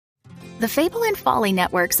The Fable and Folly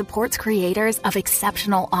Network supports creators of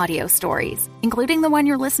exceptional audio stories, including the one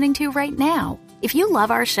you're listening to right now. If you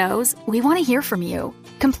love our shows, we want to hear from you.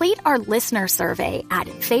 Complete our listener survey at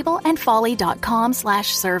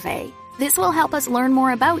fableandfolly.com/survey. This will help us learn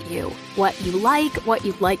more about you, what you like, what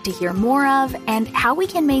you'd like to hear more of, and how we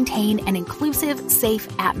can maintain an inclusive, safe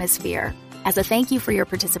atmosphere. As a thank you for your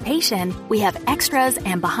participation, we have extras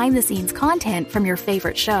and behind-the-scenes content from your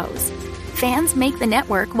favorite shows. Fans make the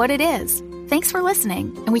network what it is. Thanks for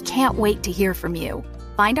listening, and we can't wait to hear from you.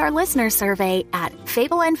 Find our listener survey at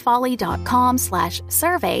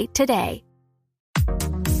fableandfolly.com/survey today.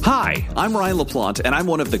 Hi, I'm Ryan LaPlante, and I'm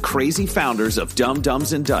one of the crazy founders of Dumb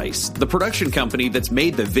Dumbs and Dice, the production company that's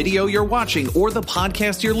made the video you're watching or the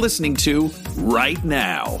podcast you're listening to right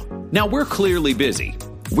now. Now, we're clearly busy.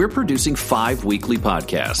 We're producing 5 weekly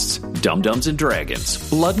podcasts: Dumb Dumbs and Dragons,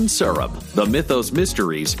 Blood and Syrup, The Mythos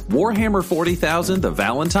Mysteries, Warhammer 40,000, The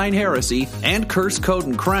Valentine Heresy, and Curse, Code,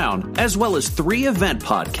 and Crown, as well as 3 event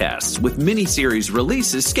podcasts with miniseries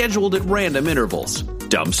releases scheduled at random intervals: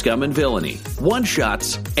 Dumb Scum and Villainy,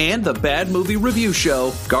 One-Shots, and the bad movie review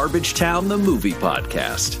show, Garbage Town, the Movie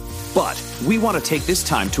Podcast. But we want to take this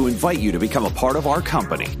time to invite you to become a part of our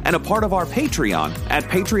company and a part of our Patreon at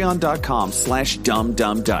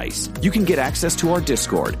patreon.com/dumbdumbdice. You can get access to our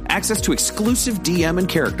Discord, access to exclusive DM and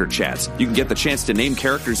character chats. You can get the chance to name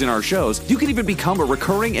characters in our shows. You can even become a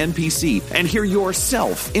recurring NPC and hear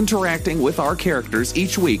yourself interacting with our characters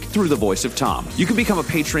each week through the voice of Tom. You can become a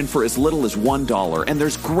patron for as little as $1, and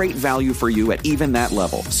there's great value for you at even that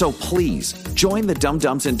level. So please, join the Dumb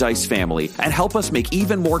Dumbs and Dice family and help us make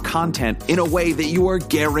even more content in a way that you are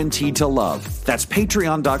guaranteed to love. That's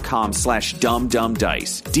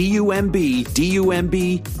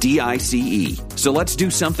patreon.com/dumbdumbdice. DUMBDICE. So let's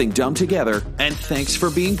do something dumb together, and thanks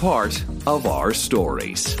for being part of our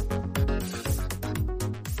stories.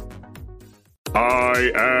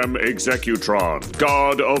 I am Executron,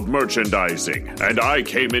 god of merchandising, and I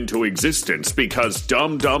came into existence because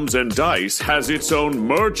Dumb Dumbs and Dice has its own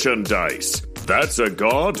merchandise. That's a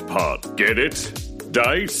god pun. Get it?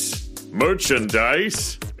 Dice?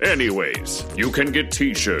 Merchandise? Anyways, you can get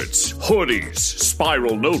t-shirts, hoodies,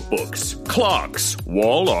 spiral notebooks, clocks,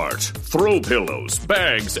 wall art, throw pillows,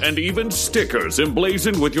 bags, and even stickers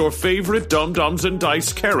emblazoned with your favorite Dumb Dumbs and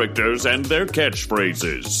Dice characters and their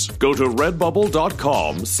catchphrases. Go to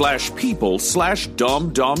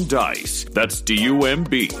redbubble.com/people/dumbdumbdice. That's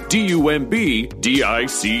DUMBDICE.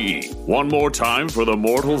 One more time for the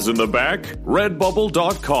mortals in the back.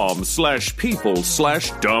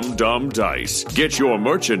 redbubble.com/people/dumbdumbdice. Get your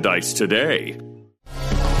merchandise today.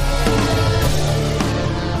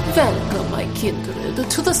 Welcome, my kindred,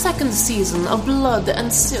 to the second season of Blood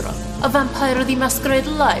and Syrup, a Vampire the Masquerade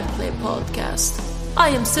live play podcast. I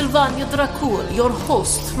am Sylvania Dracul, your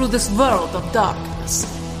host through this world of darkness.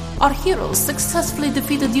 Our heroes successfully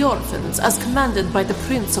defeated the orphans as commanded by the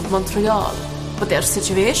Prince of Montreal, but their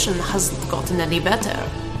situation hasn't gotten any better.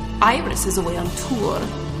 Iris is away on tour.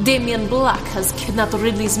 Damien Black has kidnapped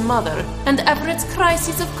Ridley's mother, and Everett's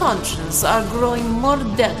crises of conscience are growing more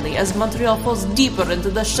deadly as Montreal falls deeper into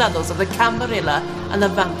the shadows of the Camarilla and the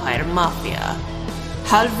vampire mafia.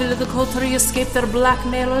 How will the coterie escape their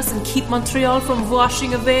blackmailers and keep Montreal from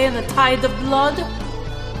washing away in a tide of blood?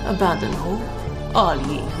 Abandon hope, all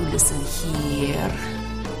ye who listen here.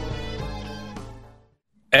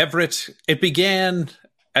 Everett, it began,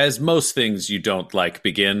 as most things you don't like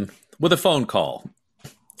begin, with a phone call.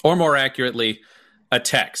 Or more accurately, a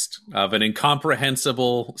text of an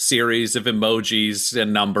incomprehensible series of emojis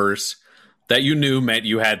and numbers that you knew meant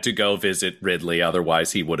you had to go visit Ridley,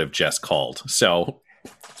 otherwise he would have just called. So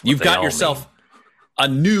you've got yourself a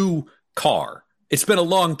new car. It's been a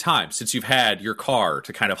long time since you've had your car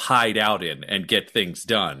to kind of hide out in and get things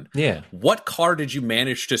done. Yeah. What car did you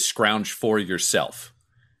manage to scrounge for yourself?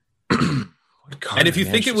 And if you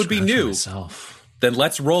think it would be new, then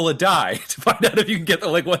let's roll a die to find out if you can get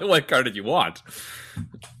what car did you want?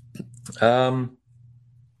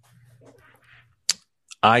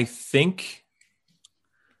 I think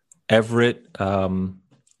Everett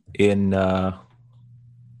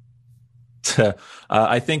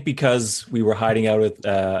I think because we were hiding out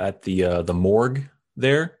at the morgue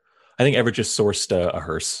there, I think Everett just sourced a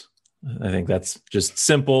hearse. I think that's just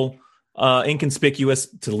simple, inconspicuous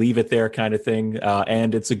to leave it there kind of thing,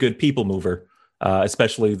 and it's a good people mover.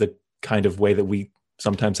 Especially the kind of way that we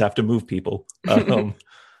sometimes have to move people.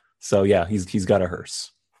 So yeah, he's got a hearse.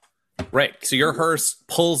 Right. So your hearse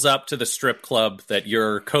pulls up to the strip club that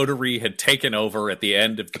your coterie had taken over at the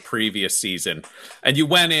end of the previous season. And you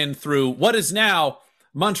went in through what is now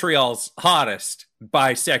Montreal's hottest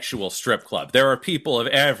bisexual strip club. There are people of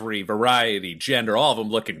every variety, gender, all of them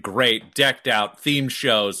looking great, decked out, themed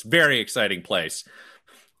shows, very exciting place.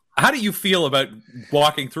 How do you feel about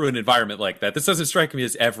walking through an environment like that? This doesn't strike me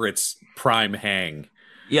as Everett's prime hang.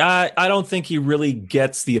 Yeah, I don't think he really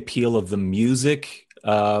gets the appeal of the music.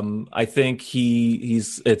 I think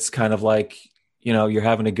it's kind of like, you're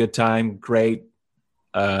having a good time, great.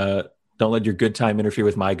 Don't let your good time interfere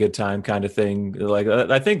with my good time kind of thing. Like,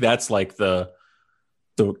 I think that's like the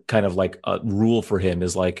kind of like a rule for him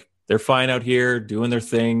is like, they're fine out here doing their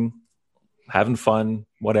thing, having fun,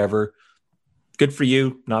 whatever. Good for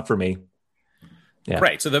you, not for me. Yeah.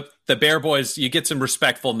 Right. So the Bear Boys, you get some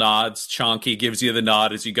respectful nods. Chonky gives you the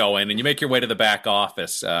nod as you go in, and you make your way to the back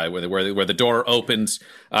office where the door opens,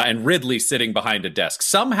 and Ridley's sitting behind a desk.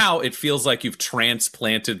 Somehow it feels like you've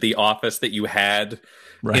transplanted the office that you had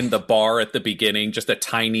in the bar at the beginning. Just a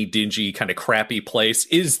tiny, dingy, kind of crappy place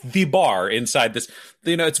is the bar inside this.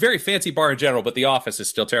 It's a very fancy bar in general, but the office is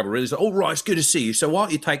still terrible. Ridley's like, all right, it's good to see you. So why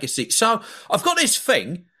don't you take a seat? So I've got this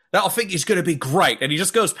thing that I think is going to be great. And he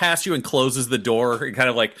just goes past you and closes the door and kind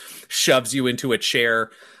of like shoves you into a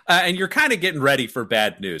chair. And you're kind of getting ready for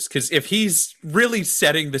bad news. Because if he's really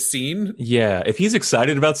setting the scene. Yeah, if he's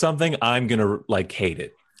excited about something, I'm going to like hate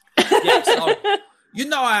it. Yeah, so, you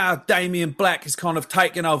know how Damien Black has kind of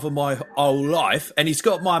taken over my whole life. And he's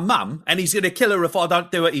got my mum. And he's going to kill her if I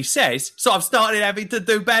don't do what he says. So I've started having to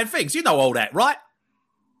do bad things. You know all that, right?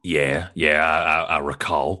 Yeah, I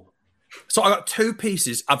recall. So I got two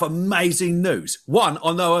pieces of amazing news. One,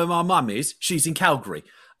 I know where my mum is. She's in Calgary.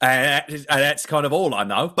 And that's kind of all I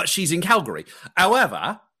know, but she's in Calgary.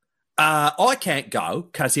 However, I can't go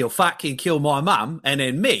because he'll fucking kill my mum and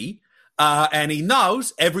then me. And he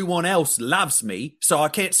knows everyone else loves me, so I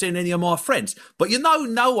can't send any of my friends. But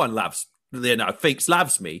no one thinks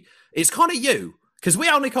loves me. It's kind of you. Because we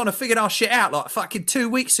only kind of figured our shit out like fucking 2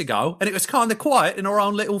 weeks ago, and it was kind of quiet in our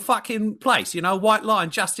own little fucking place, white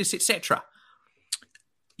line, justice, etc.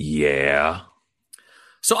 Yeah.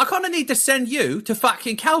 So I kind of need to send you to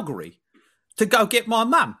fucking Calgary to go get my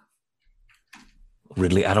mum.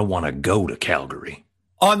 Ridley, I don't want to go to Calgary.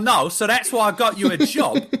 I know, so that's why I got you a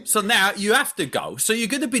job. So now you have to go. So you're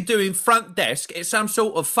going to be doing front desk at some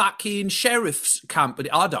sort of fucking sheriff's company.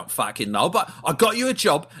 I don't fucking know, but I got you a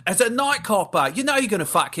job as a night copper. You know you're going to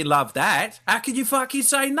fucking love that. How can you fucking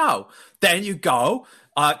say no? Then you go.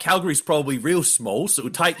 Calgary's probably real small, so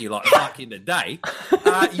it'll take you like fucking a day.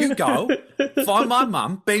 You go, find my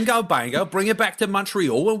mum, bingo bango, bring her back to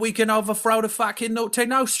Montreal, and we can overthrow the fucking Norte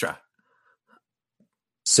Nostra.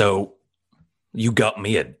 So you got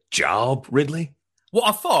me a job, Ridley? Well,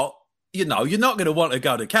 I thought, you're not going to want to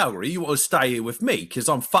go to Calgary. You want to stay here with me because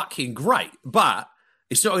I'm fucking great. But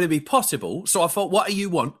it's not going to be possible. So I thought, what do you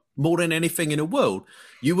want more than anything in the world?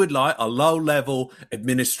 You would like a low-level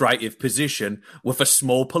administrative position with a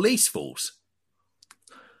small police force.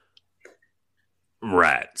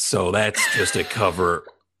 Right. So that's just a cover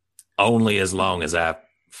only as long as I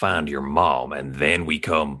find your mom and then we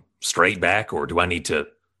come straight back? Or do I need to...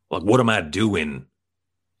 Like, what am I doing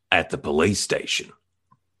at the police station?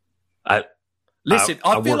 I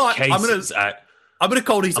feel like I'm going to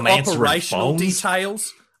call these operational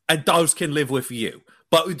details, and those can live with you.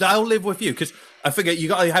 But they'll live with you because I figure you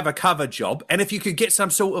got to have a cover job, and if you could get some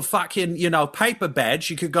sort of fucking paper badge,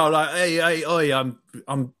 you could go like, hey,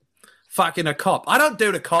 I'm fucking a cop. I don't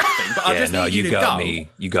do the cop thing, but I just need you to go.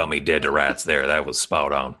 You got me dead to rats there. That was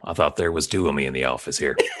spot on. I thought there was two of me in the office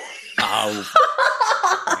here. Oh.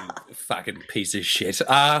 Fucking piece of shit.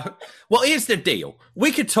 Well, here's the deal.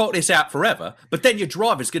 We could talk this out forever, but then your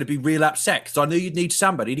driver's going to be real upset because I knew you'd need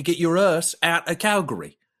somebody to get your ass out of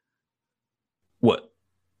Calgary. What?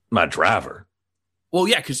 My driver? Well,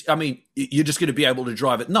 yeah, because, you're just going to be able to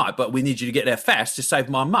drive at night, but we need you to get there fast to save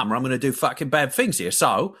my mum, or I'm going to do fucking bad things here.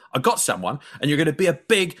 So I got someone, and you're going to be a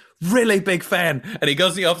big, really big fan. And he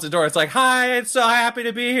goes to the opposite door. It's like, hi, it's so happy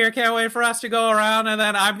to be here. Can't wait for us to go around. And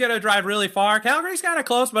then I'm going to drive really far. Calgary's kind of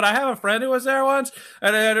close, but I have a friend who was there once.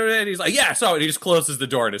 And he's like, yeah. So he just closes the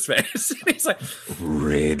door in his face. And he's like,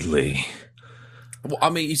 Ridley.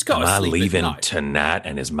 Well, he's got to sleep at night. Am I leaving tonight,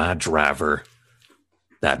 and is my driver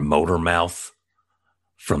that motor mouth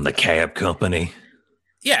from the cab company?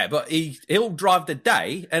 Yeah, but he'll drive the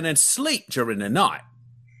day and then sleep during the night.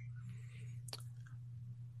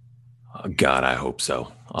 Oh, God, I hope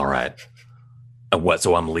so. All right. What,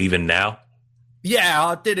 so I'm leaving now? Yeah,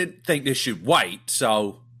 I didn't think this should wait,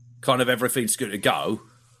 so kind of everything's good to go.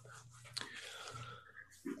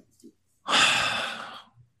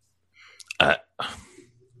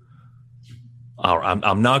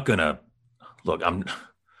 I'm not going to... Look,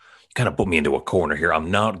 kind of put me into a corner here.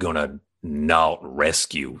 I'm not gonna not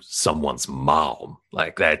rescue someone's mom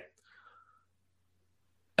like that.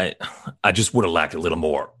 I just would have liked a little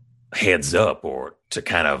more heads up or to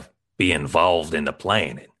kind of be involved in the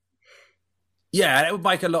planning. Yeah, that would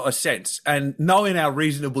make a lot of sense. And knowing how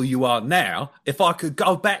reasonable you are now, if I could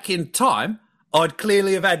go back in time, I'd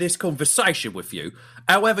clearly have had this conversation with you.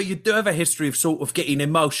 However, you do have a history of sort of getting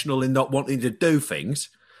emotional and not wanting to do things.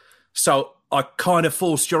 So I kind of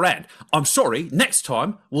forced your hand. I'm sorry, next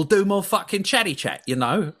time we'll do more fucking chatty chat, you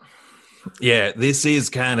know? Yeah, this is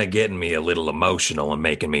kind of getting me a little emotional and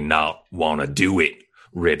making me not want to do it,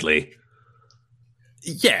 Ridley.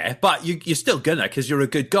 Yeah, but you're still gonna because you're a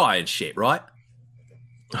good guy and shit, right?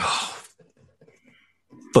 Oh,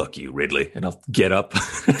 fuck you, Ridley. And I'll get up.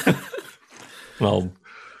 Well,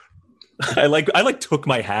 I took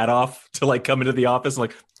my hat off to like come into the office and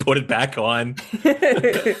like put it back on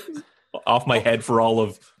off my head for all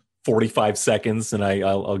of 45 seconds. And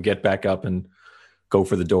I'll get back up and go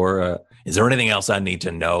for the door. Is there anything else I need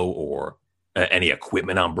to know or any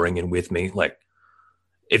equipment I'm bringing with me? Like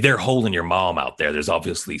if they're holding your mom out there, there's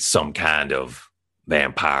obviously some kind of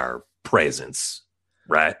vampire presence,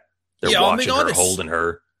 right? They're watching her, holding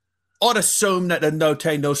her. I'd assume that the Note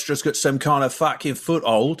Nostra's got some kind of fucking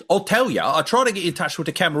foothold. I'll tell you, I tried to get in touch with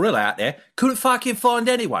the Camarilla out there, couldn't fucking find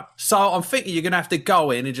anyone. So I'm thinking you're going to have to go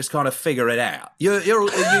in and just kind of figure it out. You'll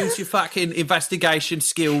use your fucking investigation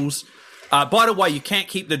skills. By the way, you can't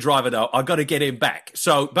keep the driver, though. I've got to get him back.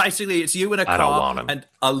 So basically, it's you in a car and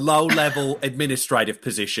a low-level administrative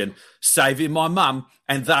position, saving my mum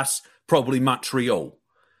and thus probably Montreal.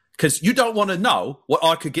 Because you don't want to know what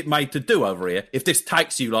I could get made to do over here if this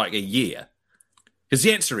takes you like a year. Because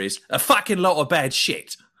the answer is a fucking lot of bad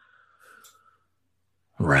shit.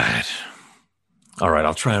 Right. All right,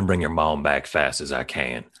 I'll try and bring your mom back fast as I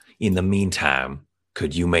can. In the meantime,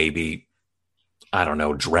 could you maybe, I don't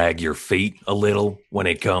know, drag your feet a little when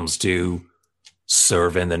it comes to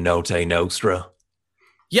serving the Note Nostra?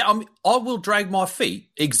 Yeah, I will drag my feet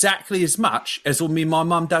exactly as much as will mean my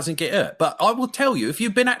mum doesn't get hurt. But I will tell you, if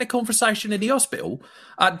you've been at the conversation in the hospital,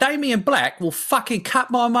 Damien Black will fucking cut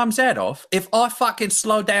my mum's head off if I fucking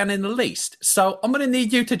slow down in the least. So I'm going to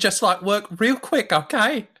need you to just like work real quick,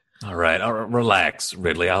 okay? All right, relax,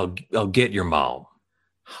 Ridley. I'll get your mom.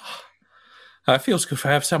 It feels good to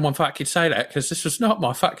have someone fucking say that because this was not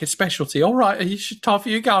my fucking specialty. All right, you should time for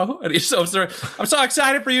you to go. And he's so sorry. I'm so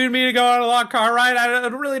excited for you and me to go on a long car ride. I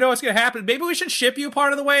don't really know what's going to happen. Maybe we should ship you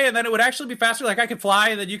part of the way and then it would actually be faster. Like I could fly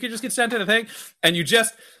and then you could just get sent to the thing. And you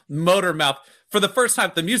just motor mouth. For the first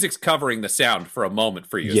time, the music's covering the sound for a moment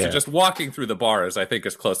for you. Yeah. So just walking through the bar is, I think,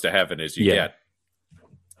 as close to heaven as you get.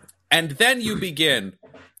 And then you begin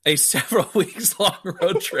a several weeks long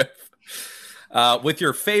road trip. With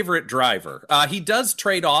your favorite driver. He does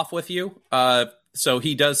trade off with you. So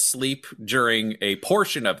he does sleep during a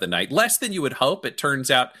portion of the night. Less than you would hope. It turns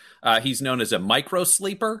out he's known as a micro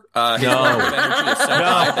sleeper. His level of energy is so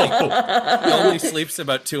high. He only sleeps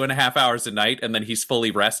about 2.5 hours a night, and then he's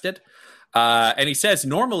fully rested. And he says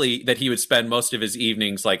normally that he would spend most of his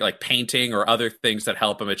evenings like painting or other things that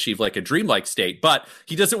help him achieve like a dreamlike state. But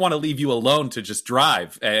he doesn't want to leave you alone to just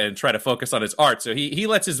drive and try to focus on his art. So he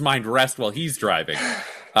lets his mind rest while he's driving.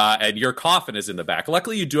 And your coffin is in the back.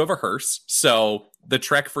 Luckily, you do have a hearse. So the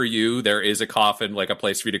trek for you, there is a coffin, like a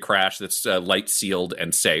place for you to crash that's light sealed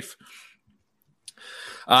and safe.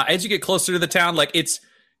 As you get closer to the town,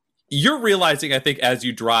 you're realizing, I think, as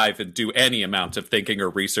you drive and do any amount of thinking or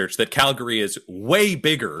research, that Calgary is way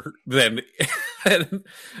bigger than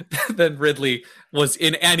Ridley was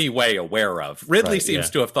in any way aware of. Ridley seems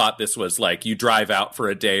to have thought this was like you drive out for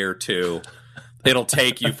a day or two. It'll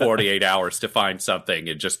take you 48 hours to find something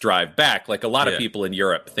and just drive back. Like a lot of people in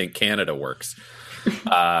Europe think Canada works.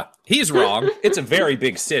 He's wrong. It's a very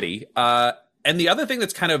big city. And the other thing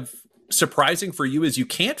that's kind of surprising for you is you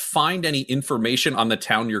can't find any information on the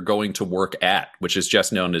town you're going to work at, which is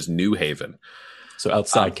just known as New Haven. So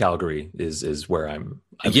outside Calgary is where I'm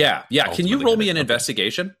yeah. Can you roll me an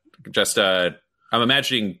investigation? Just I'm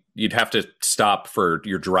imagining you'd have to stop for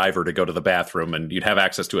your driver to go to the bathroom and you'd have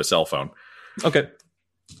access to a cell phone. Okay.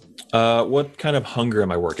 What kind of hunger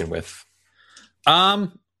am I working with?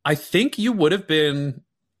 I think you would have been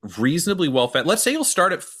reasonably well fed. Let's say you'll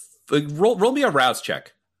start at roll me a rouse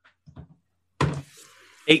check.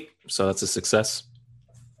 8, so that's a success.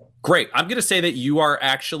 Great. I'm going to say that you are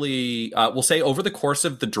actually, we'll say over the course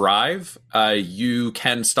of the drive, you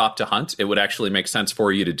can stop to hunt. It would actually make sense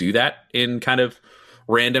for you to do that in kind of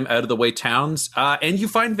random out-of-the-way towns. And you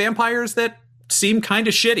find vampires that seem kind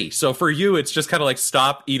of shitty. So for you, it's just kind of like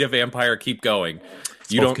stop, eat a vampire, keep going.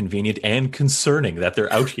 It's both convenient and concerning that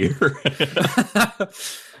they're out here.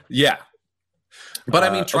 Yeah. But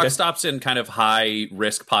I mean, truck stops in kind of high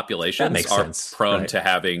risk populations are prone to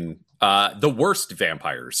having the worst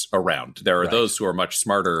vampires around. There are those who are much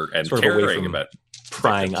smarter and sort of caring about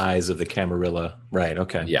prying eyes of the Camarilla. Right.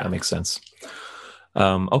 Okay. Yeah. That makes sense.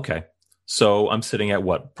 Okay. So I'm sitting at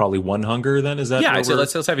what? Probably 1 hunger then? Is that? Yeah. So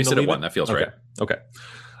let's have you sit at 1. That feels right. Okay.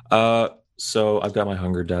 So I've got my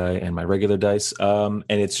hunger die and my regular dice. And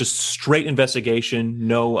it's just straight investigation,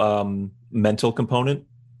 no mental component.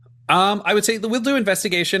 I would say we'll do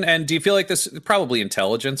investigation. And do you feel like this probably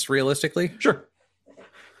intelligence realistically? Sure.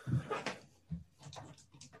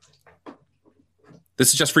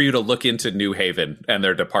 This is just for you to look into New Haven and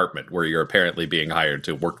their department where you're apparently being hired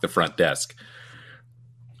to work the front desk.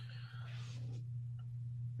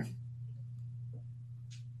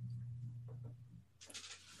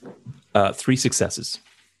 Three successes.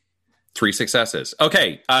 3 successes.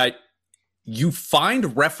 Okay. You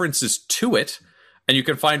find references to it, and you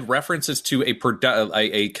can find references to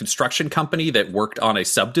a construction company that worked on a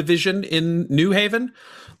subdivision in New Haven,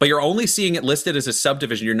 but you're only seeing it listed as a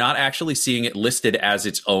subdivision. You're not actually seeing it listed as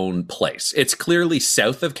its own place. It's clearly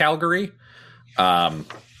south of Calgary,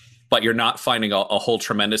 but you're not finding a whole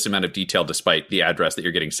tremendous amount of detail despite the address that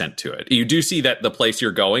you're getting sent to it. You do see that the place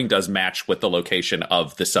you're going does match with the location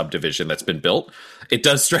of the subdivision that's been built. It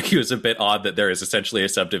does strike you as a bit odd that there is essentially a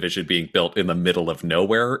subdivision being built in the middle of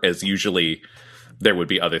nowhere, as usually there would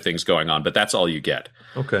be other things going on, but that's all you get.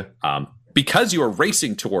 Okay. Because you are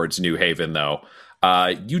racing towards New Haven, though,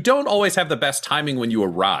 you don't always have the best timing when you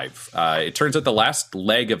arrive. It turns out the last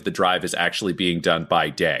leg of the drive is actually being done by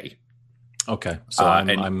day. Okay. So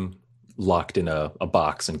I'm locked in a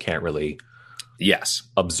box and can't really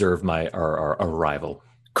observe our arrival.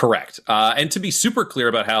 Correct. And to be super clear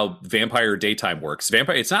about how vampire daytime works,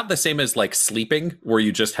 it's not the same as like sleeping where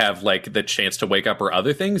you just have like the chance to wake up or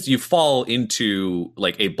other things. You fall into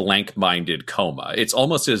like a blank-minded coma. It's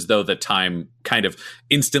almost as though the time kind of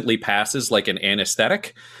instantly passes like an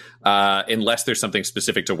anesthetic, unless there's something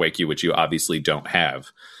specific to wake you, which you obviously don't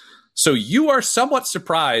have. So you are somewhat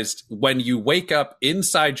surprised when you wake up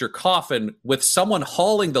inside your coffin with someone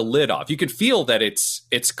hauling the lid off. You can feel that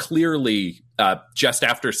it's clearly just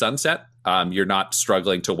after sunset. You're not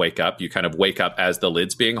struggling to wake up. You kind of wake up as the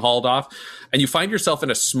lid's being hauled off. And you find yourself in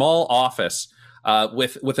a small office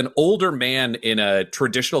with an older man in a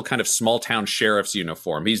traditional kind of small town sheriff's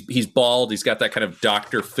uniform. He's bald. He's got that kind of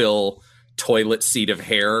Dr. Phil toilet seat of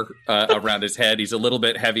hair around his head. He's a little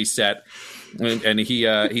bit heavy set. And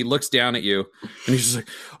he looks down at you and he's just like,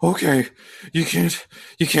 okay, you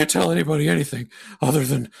can't tell anybody anything other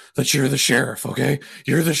than that you're the sheriff. Okay.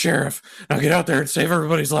 You're the sheriff. Now get out there and save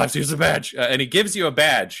everybody's lives. Use the badge. And he gives you a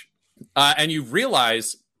badge. And you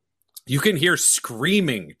realize you can hear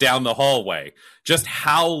screaming down the hallway, just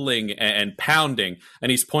howling and pounding. And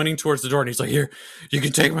he's pointing towards the door and he's like, here, you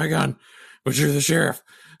can take my gun, but you're the sheriff.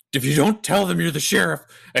 If you don't tell them you're the sheriff,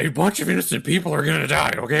 a bunch of innocent people are going to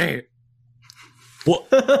die. Okay. Well,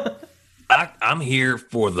 I'm here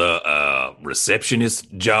for the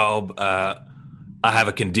receptionist job. I have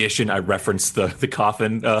a condition. I reference the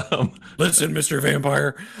coffin. Listen, Mr.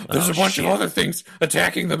 Vampire, there's a bunch of other things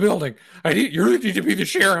attacking the building. You need to be the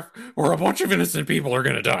sheriff or a bunch of innocent people are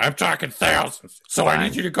going to die. I'm talking thousands. So I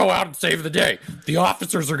need you to go out and save the day. The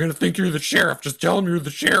officers are going to think you're the sheriff. Just tell them you're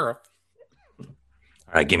the sheriff.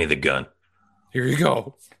 All right, give me the gun. Here you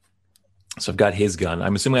go. So I've got his gun.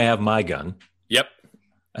 I'm assuming I have my gun. Yep.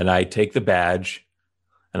 And I take the badge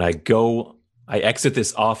and I exit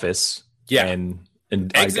this office. Yeah.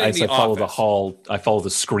 And I follow the hall. I follow the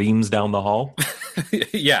screams down the hall.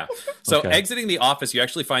 Yeah. So exiting the office, you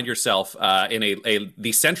actually find yourself in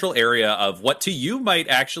the central area of what to you might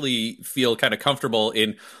actually feel kind of comfortable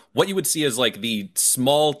in what you would see as like the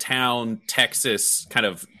small town Texas kind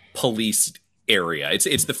of police area.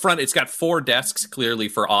 It's the front. It's got 4 desks clearly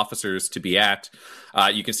for officers to be at.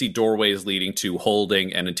 You can see doorways leading to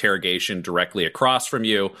holding and interrogation directly across from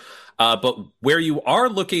you. But where you are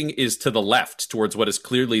looking is to the left towards what is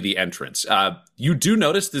clearly the entrance. You do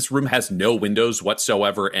notice this room has no windows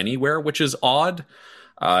whatsoever anywhere, which is odd.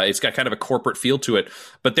 It's got kind of a corporate feel to it,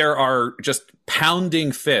 but there are just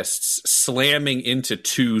pounding fists slamming into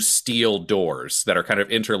 2 steel doors that are kind of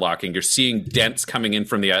interlocking. You're seeing dents coming in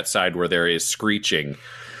from the outside where there is screeching.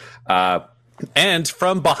 And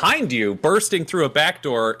from behind you, bursting through a back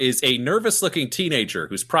door, is a nervous-looking teenager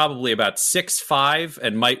who's probably about 6'5"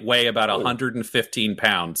 and might weigh about 115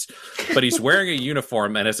 pounds. But he's wearing a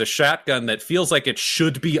uniform and has a shotgun that feels like it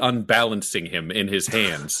should be unbalancing him in his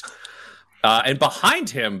hands. And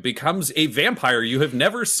behind him becomes a vampire you have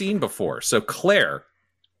never seen before. So, Claire,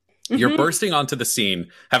 You're bursting onto the scene,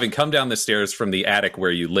 having come down the stairs from the attic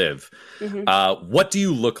where you live. What do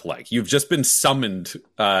you look like? You've just been summoned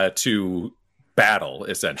to battle,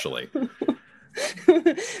 essentially.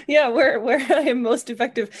 Yeah, where I am most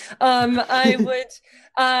effective. I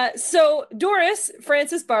would. So Doris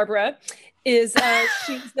Frances Barbara is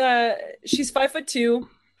she's 5'2".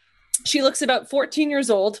 She looks about 14 years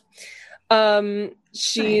old.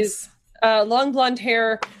 She's long blonde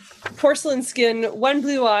hair, porcelain skin, one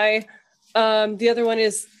blue eye. The other one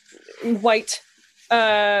is white,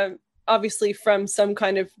 obviously from some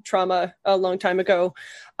kind of trauma a long time ago.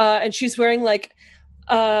 And she's wearing like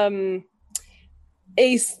a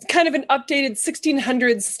kind of an updated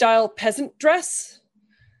 1600s style peasant dress.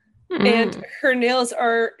 And her nails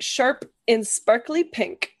are sharp and sparkly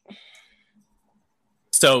pink.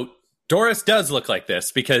 So Doris does look like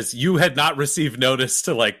this because you had not received notice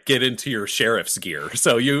to like get into your sheriff's gear.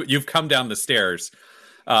 So you've come down the stairs.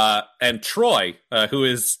 And Troy, who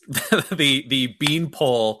is the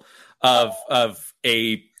beanpole of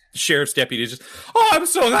a sheriff's deputy, just, I'm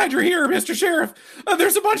so glad you're here, Mr. Sheriff.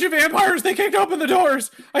 There's a bunch of vampires. They kicked open the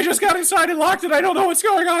doors. I just got inside and locked it. I don't know what's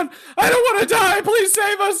going on. I don't want to die. Please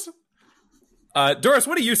save us. Doris,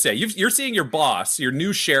 what do you say? You're seeing your boss, your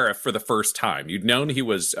new sheriff, for the first time. You'd known he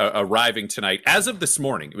was arriving tonight. As of this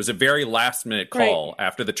morning, it was a very last-minute call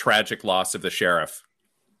after the tragic loss of the sheriff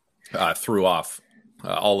threw off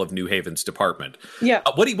all of New Haven's department. Yeah.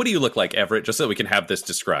 What do you look like, Everett, just so we can have this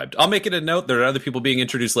described? I'll make it a note. There are other people being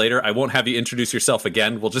introduced later. I won't have you introduce yourself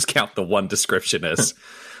again. We'll just count the one description as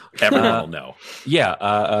everyone will know.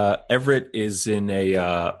 Yeah. Everett is in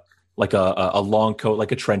a long coat,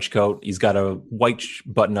 like a trench coat. He's got a white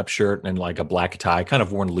button-up shirt and like a black tie, kind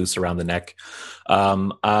of worn loose around the neck.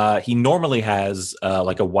 He normally has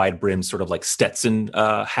like a wide brim, sort of like Stetson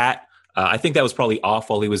hat. I think that was probably off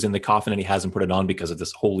while he was in the coffin, and he hasn't put it on because of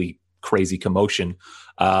this holy crazy commotion.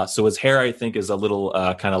 So his hair, I think, is a little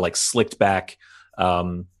kind of like slicked back,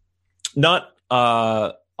 not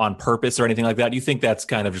on purpose or anything like that. You think that's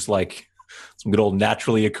kind of just like some good old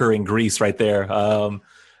naturally occurring grease right there.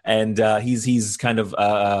 And he's kind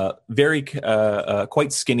of very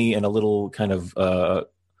quite skinny and a little kind of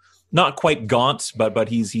not quite gaunt, but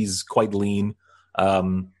he's quite lean.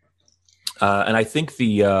 And I think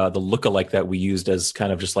the lookalike that we used as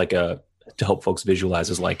kind of just like to help folks visualize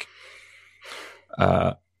is like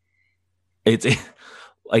it's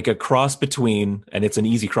like a cross between, and it's an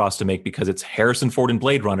easy cross to make because it's Harrison Ford in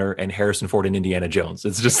Blade Runner and Harrison Ford in Indiana Jones.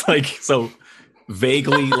 It's just like so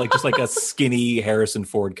vaguely like just like a skinny Harrison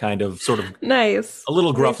Ford kind of sort of nice, a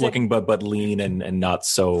little gruff looking, but lean and not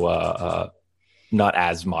so not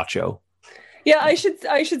as macho. Yeah, I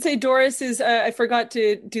should say Doris is. I forgot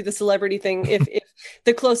to do the celebrity thing. If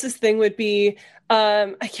the closest thing would be,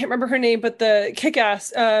 I can't remember her name, but the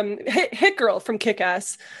Kick-Ass hit girl from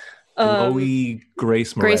Kick-Ass. Zoe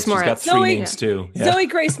Grace Moretz. She's got three names too. Yeah. Zoe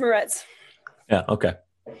Grace Moretz. Yeah. Okay.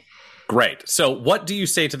 Great. So what do you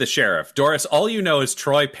say to the sheriff? Doris, all you know is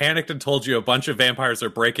Troy panicked and told you a bunch of vampires are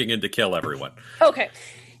breaking in to kill everyone. Okay.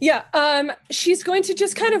 Yeah. She's going to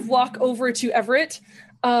just kind of walk over to Everett.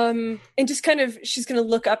 And just kind of, she's going to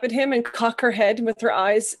look up at him and cock her head with her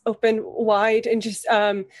eyes open wide and just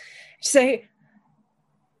say,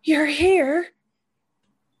 "You're here.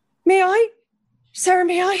 May I? Sir,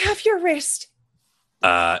 may I have your wrist?"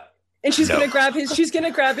 And she's going to grab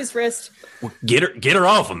his wrist. Get her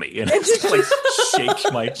off of me. And just like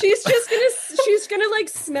shake my. She's going to like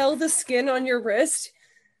smell the skin on your wrist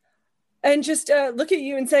and just look at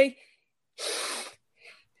you and say,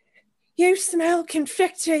 "You smell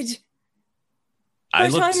convicted.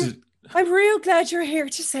 I'm real glad you're here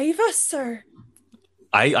to save us, sir."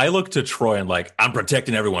 I look to Troy and like, I'm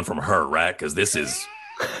protecting everyone from her, right? Because this is...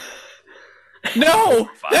 No,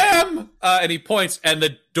 them! And he points, and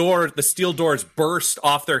the steel doors burst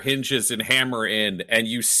off their hinges and hammer in, and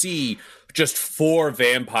you see just 4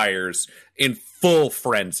 vampires in full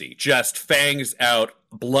frenzy, just fangs out,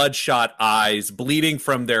 bloodshot eyes, bleeding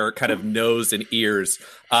from their kind of nose and ears,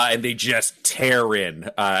 and they just tear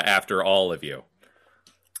in after all of you.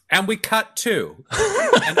 And we cut to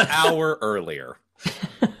an hour earlier.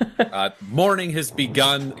 Morning has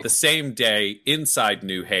begun the same day inside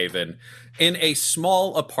New Haven in a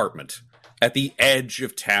small apartment at the edge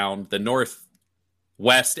of town, the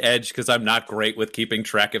northwest edge, because I'm not great with keeping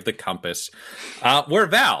track of the compass, where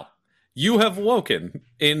Val, you have woken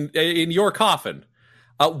in your coffin.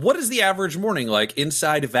 What is the average morning like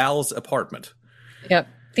inside Val's apartment? Yep.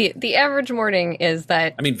 The average morning is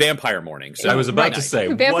that... I mean, vampire morning. So I was about to say,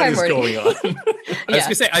 what is going on? I was going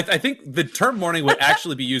to say, I think the term morning would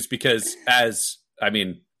actually be used because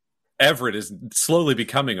Everett is slowly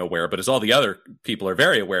becoming aware, but as all the other people are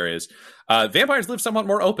very aware, is vampires live somewhat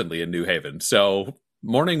more openly in New Haven. So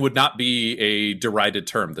mourning would not be a derided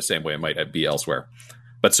term the same way it might be elsewhere.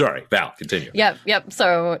 But sorry, Val, continue. Yep.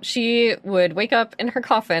 So she would wake up in her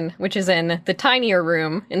coffin, which is in the tinier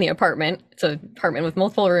room in the apartment. It's an apartment with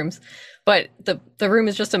multiple rooms, but the room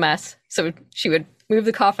is just a mess. So she would move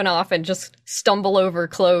the coffin off and just stumble over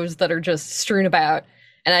clothes that are just strewn about.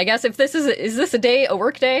 And I guess if this is this a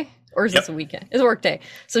work day? Or is this a weekend? It's a work day.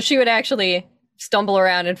 So she would actually stumble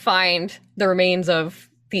around and find the remains of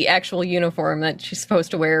the actual uniform that she's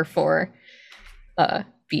supposed to wear for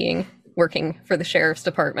working for the sheriff's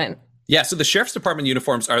department. Yeah, so the sheriff's department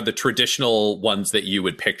uniforms are the traditional ones that you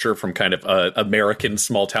would picture from kind of American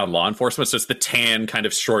small-town law enforcement. So it's the tan kind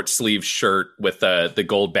of short-sleeve shirt with the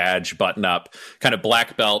gold badge button-up, kind of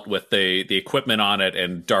black belt with the equipment on it,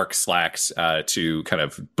 and dark slacks to kind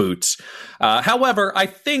of boots. However, I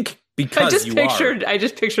think because I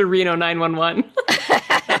just pictured Reno 911.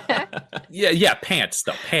 Yeah, pants,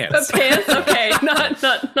 though. Pants. Pants? Okay,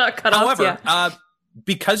 not cut off. However,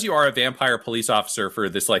 because you are a vampire police officer for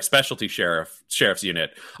this like specialty sheriff's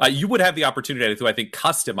unit, you would have the opportunity to, I think,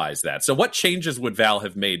 customize that. So what changes would Val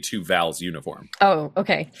have made to Val's uniform? Oh,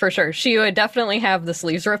 okay, for sure. She would definitely have the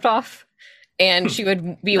sleeves ripped off, and she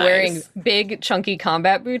would be wearing big, chunky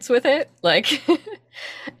combat boots with it, like,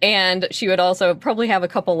 and she would also probably have a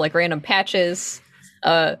couple like random patches,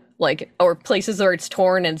 or places where it's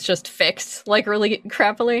torn and it's just fixed like really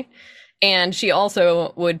crappily. And she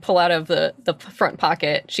also would pull out of the front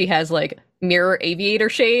pocket. She has like mirror aviator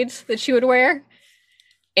shades that she would wear.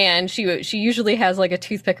 And she usually has like a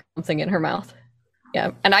toothpick or something in her mouth.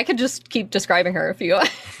 Yeah. And I could just keep describing her if you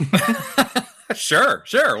want. Sure.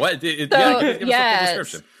 What? Give us a full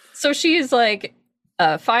description. So she's like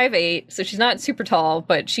 5'8", so she's not super tall,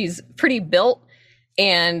 but she's pretty built.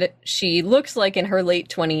 And she looks like in her late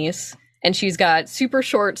 20s. And she's got super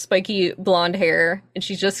short, spiky blonde hair. And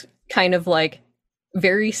she's just kind of like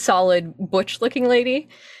very solid butch looking lady.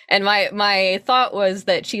 And my thought was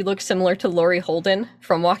that she looks similar to Laurie Holden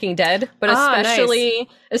from Walking Dead, but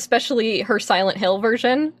especially her Silent Hill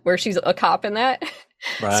version where she's a cop in that.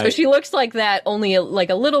 Right. So she looks like that, only like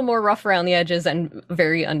a little more rough around the edges and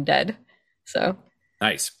very undead. So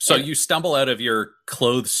nice. So you stumble out of your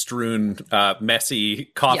clothes-strewn, messy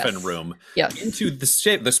coffin room into the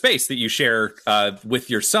space that you share with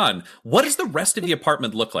your son. What does the rest of the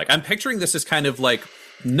apartment look like? I'm picturing this as kind of like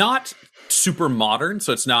not super modern,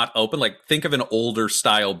 so it's not open. Like think of an older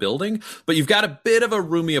style building, but you've got a bit of a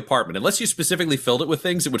roomy apartment. Unless you specifically filled it with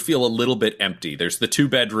things, it would feel a little bit empty. There's the 2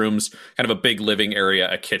 bedrooms, kind of a big living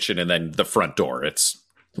area, a kitchen, and then the front door. It's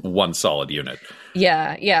one solid unit.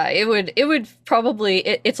 Yeah. It would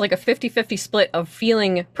probably, it's like a 50-50 split of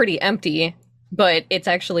feeling pretty empty, but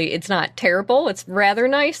it's not terrible. It's rather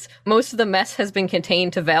nice. Most of the mess has been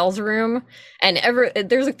contained to Val's room, and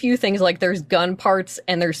there's a few things like there's gun parts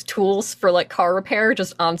and there's tools for like car repair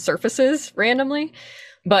just on surfaces randomly.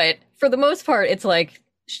 But for the most part, it's like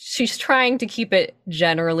she's trying to keep it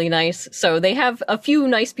generally nice. So they have a few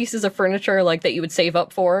nice pieces of furniture like that you would save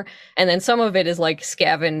up for, and then some of it is like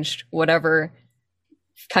scavenged whatever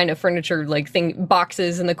kind of furniture, like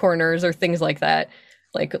boxes in the corners or things like that.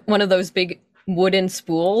 Like one of those big wooden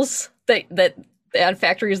spools that at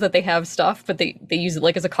factories that they have stuff, but they use it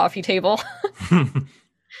like as a coffee table.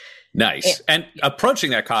 Nice. And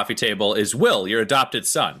approaching that coffee table is Will, your adopted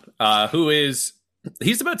son,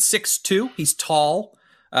 he's about 6'2". He's tall.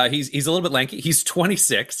 He's a little bit lanky. He's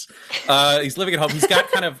 26. He's living at home. He's got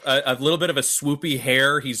kind of a little bit of a swoopy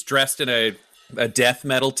hair. He's dressed in a death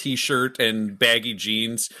metal t-shirt and baggy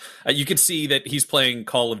jeans. You can see that he's playing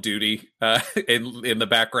Call of Duty in the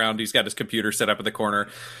background. He's got his computer set up in the corner,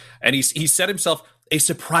 and he's set himself a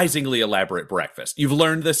surprisingly elaborate breakfast. You've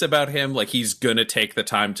learned this about him, like he's gonna take the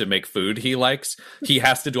time to make food he likes. He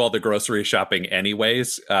has to do all the grocery shopping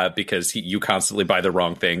anyways, because you constantly buy the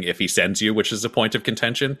wrong thing if he sends you, which is a point of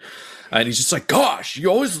contention. And he's just like, gosh, you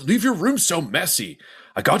always leave your room so messy.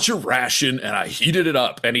 I got your ration and I heated it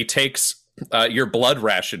up. And he takes your blood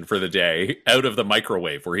ration for the day out of the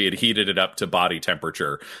microwave where he had heated it up to body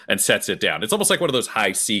temperature and sets it down. It's almost like one of those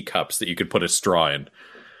high C cups that you could put a straw in.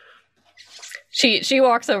 She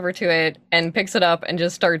walks over to it and picks it up and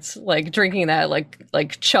just starts like drinking that,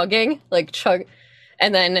 like chugging,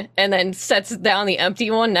 and then sets down the empty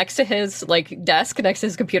one next to his like desk, next to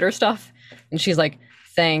his computer stuff. And she's like,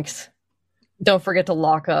 "Thanks. Don't forget to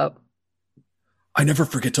lock up." I never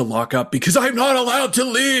forget to lock up because I'm not allowed to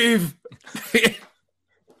leave.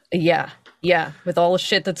 Yeah. With all the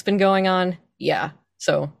shit that's been going on. Yeah.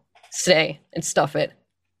 So stay and stuff it.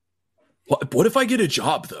 What if I get a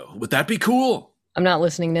job, though? Would that be cool? I'm not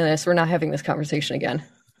listening to this. We're not having this conversation again.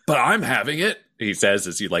 But I'm having it, he says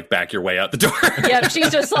as you like back your way out the door. Yeah, she's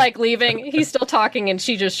just like leaving. He's still talking and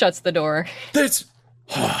she just shuts the door.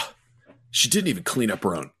 She didn't even clean up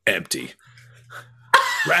her own empty.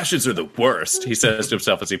 Rations are the worst, he says to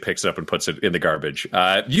himself as he picks it up and puts it in the garbage.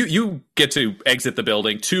 You get to exit the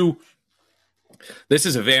building. This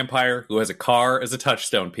is a vampire who has a car as a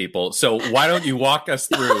touchstone, people. So why don't you walk us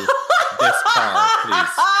through this car, please?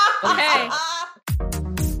 Okay.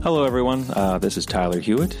 Hello, everyone. This is Tyler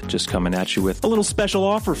Hewitt, just coming at you with a little special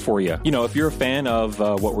offer for you. You know, if you're a fan of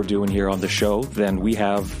what we're doing here on the show, then we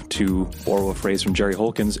have, to borrow a phrase from Jerry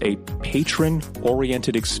Holkins, a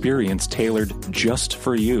patron-oriented experience tailored just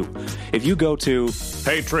for you. If you go to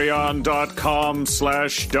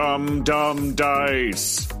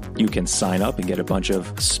patreon.com/dumdumdice, you can sign up and get a bunch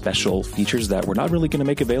of special features that we're not really going to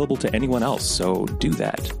make available to anyone else. So do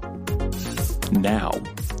that now.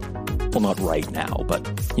 Well, not right now, but,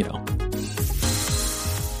 you know.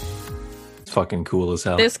 It's fucking cool as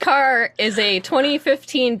hell. This car is a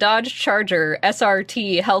 2015 Dodge Charger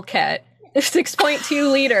SRT Hellcat.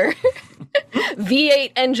 6.2 liter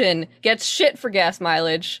V8 engine. Gets shit for gas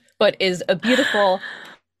mileage, but is a beautiful,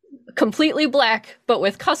 completely black, but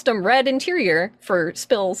with custom red interior for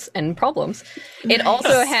spills and problems. Nice. It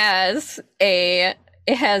also has a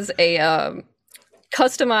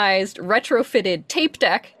customized retrofitted tape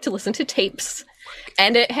deck to listen to tapes,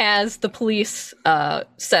 and it has the police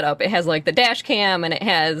setup. It has like the dash cam, and it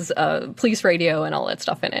has police radio and all that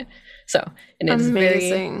stuff in it. So it is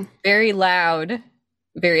very, very loud,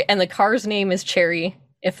 and the car's name is Cherry,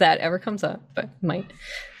 if that ever comes up, but it might.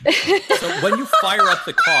 So when you fire up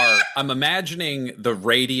the car, I'm imagining the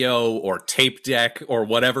radio or tape deck or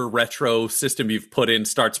whatever retro system you've put in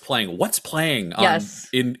starts playing. What's playing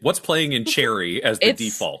in Cherry as the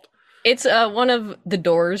default? It's one of the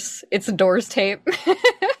Doors. It's a Doors tape.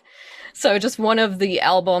 So just one of the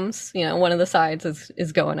albums, one of the sides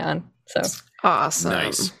is going on. So awesome.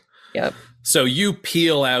 Nice. Yep. So you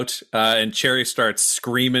peel out, and Cherry starts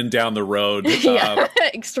screaming down the road. Yeah,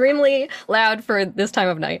 extremely loud for this time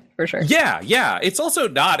of night, for sure. Yeah. It's also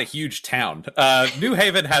not a huge town. New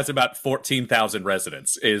Haven has about 14,000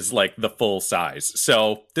 residents, is like the full size.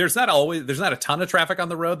 So there's not a ton of traffic on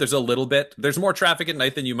the road. There's a little bit. There's more traffic at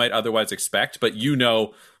night than you might otherwise expect. But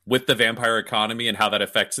with the vampire economy and how that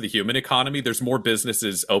affects the human economy, there's more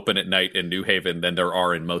businesses open at night in New Haven than there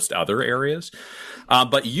are in most other areas.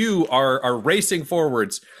 But you are racing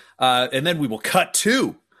forwards, and then we will cut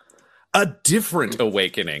to a different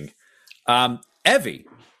awakening. Evie,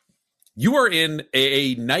 you are in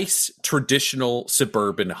a nice traditional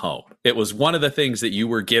suburban home. It was one of the things that you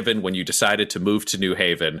were given when you decided to move to New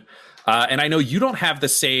Haven. And I know you don't have the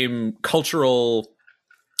same cultural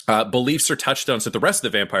beliefs or touchstones that the rest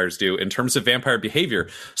of the vampires do in terms of vampire behavior.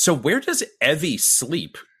 So where does Evie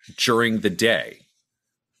sleep during the day?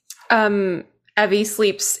 Evie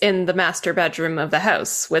sleeps in the master bedroom of the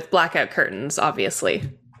house with blackout curtains, obviously.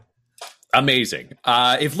 Amazing.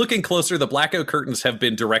 If looking closer, the blackout curtains have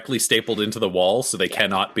been directly stapled into the wall, so they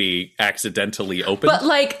cannot be accidentally opened. But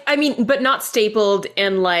but not stapled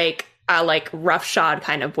in a roughshod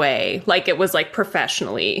kind of way. Like it was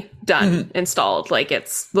professionally done, installed.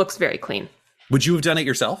 Looks very clean. Would you have done it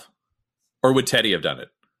yourself? Or would Teddy have done it?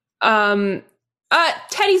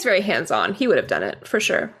 Teddy's very hands-on. He would have done it for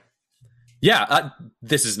sure. Yeah,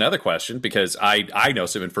 this is another question because I know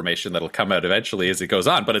some information that'll come out eventually as it goes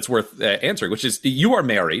on, but it's worth answering, which is you are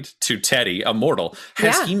married to Teddy, a mortal.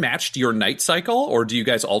 Has he matched your night cycle, or do you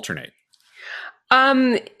guys alternate?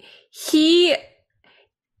 No.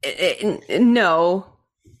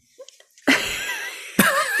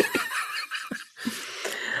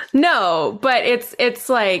 No, but it's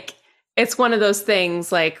one of those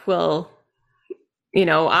things I'm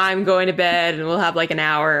going to bed and we'll have an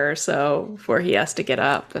hour or so before he has to get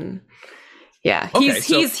up. And yeah, he does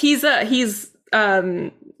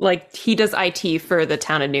IT for the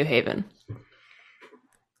town of New Haven.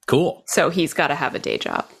 Cool. So he's got to have a day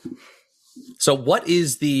job. So what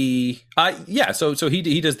is the so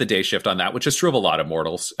he does the day shift on that, which is true of a lot of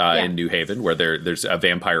mortals in New Haven, where there's a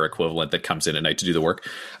vampire equivalent that comes in at night to do the work.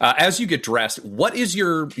 As you get dressed, what is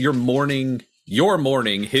your morning,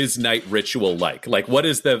 his night ritual like? Like, what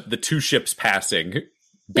is the two ships passing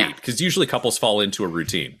beat? Because usually couples fall into a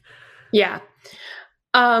routine. Yeah.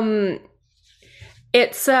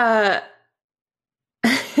 It's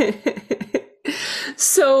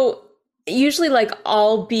so usually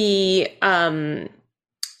I'll be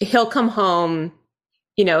he'll come home,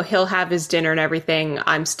 he'll have his dinner and everything.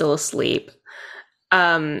 I'm still asleep.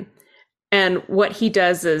 And what he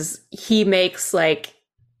does is he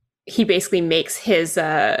basically makes his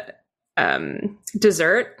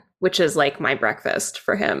dessert, which is like my breakfast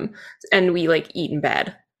for him. And we like eat in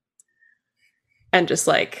bed and just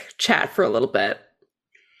like chat for a little bit.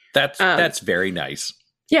 That's very nice.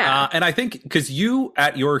 Yeah. And I think because you,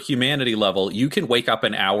 at your humanity level, you can wake up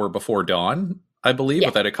an hour before dawn, I believe,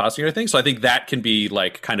 without it costing you anything. So I think that can be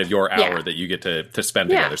like kind of your hour that you get to spend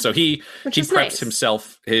together. So he preps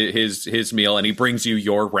himself his meal, and he brings you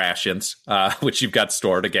your rations, which you've got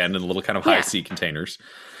stored again in little kind of high C containers.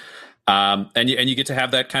 And you get to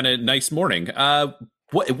have that kind of nice morning.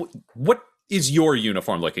 What is your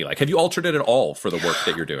uniform looking like? Have you altered it at all for the work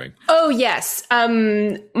that you're doing? Oh, yes.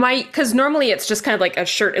 Because normally it's just kind of like a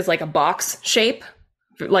shirt is like a box shape,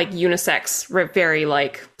 like unisex, very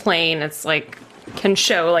like plain. It's like can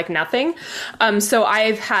show like nothing. So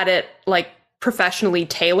I've had it like professionally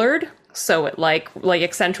tailored. So it like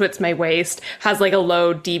accentuates my waist, has like a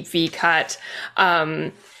low, deep V cut.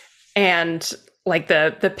 And like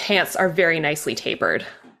the pants are very nicely tapered.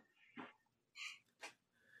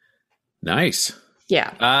 Nice.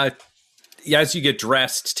 Yeah. As you get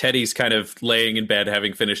dressed, Teddy's kind of laying in bed,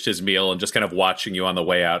 having finished his meal, and just kind of watching you on the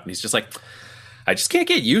way out. And he's just like, I just can't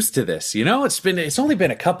get used to this. You know, it's only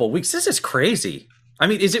been a couple weeks. This is crazy. I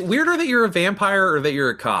mean, is it weirder that you're a vampire or that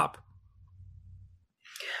you're a cop?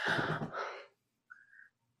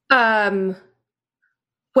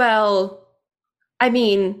 Well, I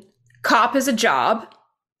mean, cop is a job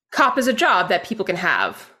that people can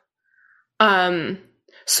have.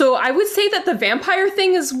 So I would say that the vampire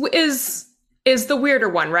thing is the weirder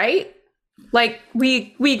one, right? Like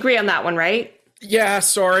we agree on that one, right? Yeah,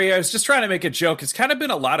 sorry. I was just trying to make a joke. It's kind of been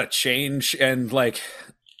a lot of change, and like,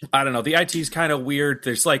 I don't know, the IT's kind of weird.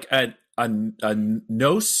 There's like a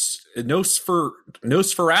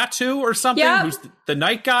Nosferatu or something, who's the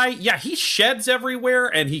night guy. Yeah, he sheds everywhere,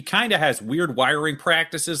 and he kind of has weird wiring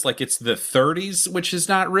practices, like it's the 30s, which is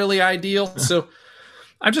not really ideal. So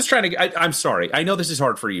I'm just trying to... I'm sorry. I know this is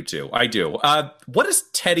hard for you too. I do. What does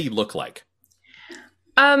Teddy look like?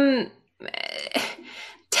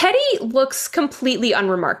 Teddy looks completely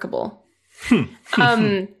unremarkable.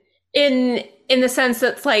 In the sense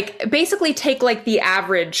that, like, basically take like the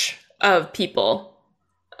average of people,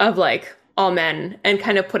 of like all men, and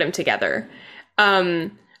kind of put him together.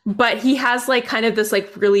 But he has like kind of this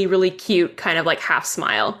like really, really cute kind of like half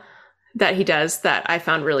smile that he does that I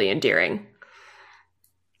found really endearing.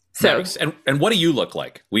 So, nice. And what do you look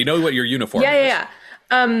like? We know what your uniform is. Yeah.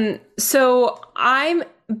 So I'm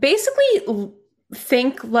basically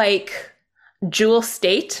think like Jewel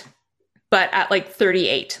State, but at like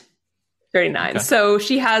 38, 39. Okay. So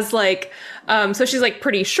she has like, so she's like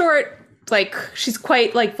pretty short, like she's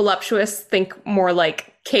quite like voluptuous, think more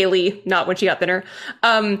like Kaylee, not when she got thinner.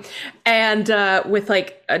 And with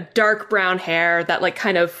like a dark brown hair that like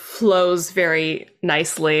kind of flows very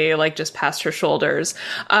nicely, like just past her shoulders.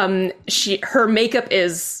 Her makeup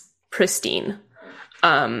is pristine.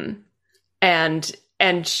 And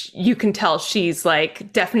you can tell she's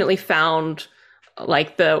like definitely found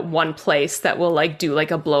like the one place that will like do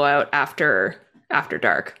like a blowout after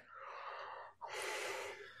dark.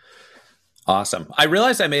 Awesome. I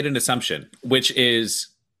realized I made an assumption, which is,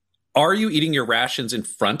 are you eating your rations in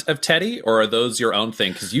front of Teddy, or are those your own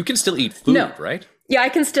thing? Because you can still eat food, right? Yeah, I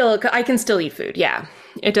can still eat food. Yeah,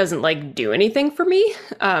 it doesn't like do anything for me,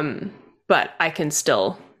 but I can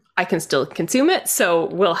still consume it. So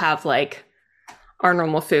we'll have like our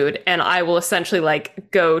normal food, and I will essentially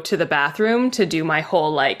like go to the bathroom to do my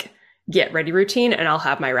whole like get ready routine, and I'll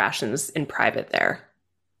have my rations in private there.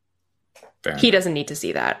 He doesn't need to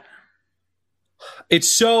see that. It's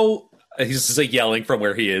so... He's just like yelling from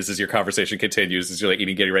where he is as your conversation continues, as you're like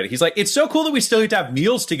eating, getting ready. He's like, it's so cool that we still get to have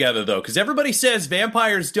meals together, though, because everybody says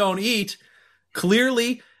vampires don't eat.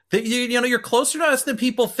 Clearly, you're closer to us than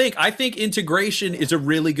people think. I think integration is a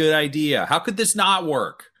really good idea. How could this not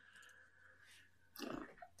work?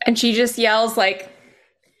 And she just yells like,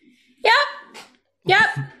 yep,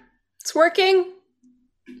 it's working.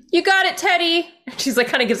 You got it, Teddy. She's like,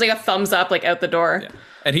 kind of gives like a thumbs up, like out the door. Yeah.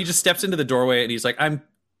 And he just steps into the doorway and he's like,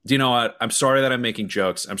 do you know what? I'm sorry that I'm making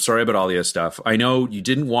jokes. I'm sorry about all this stuff. I know you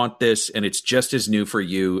didn't want this, and it's just as new for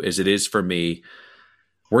you as it is for me.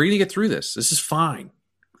 We're going to get through this. This is fine.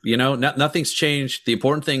 You know, nothing's changed. The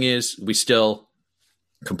important thing is we still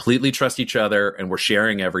completely trust each other, and we're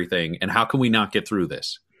sharing everything. And how can we not get through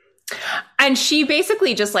this? And she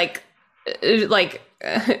basically just like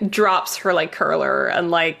drops her like curler and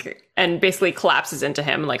basically collapses into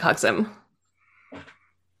him and like hugs him.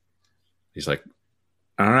 He's like,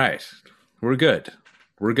 all right, we're good.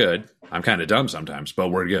 I'm kind of dumb sometimes, but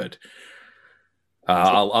we're good.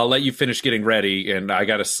 I'll let you finish getting ready, and I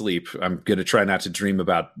gotta sleep. I'm gonna try not to dream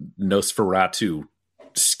about Nosferatu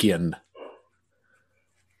skin.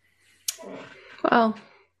 Well,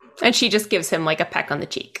 and she just gives him like a peck on the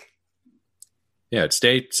cheek. Yeah,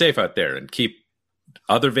 stay safe out there and keep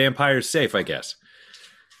other vampires safe, I guess.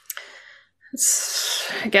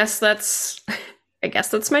 I guess that's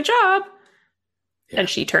my job. Yeah. And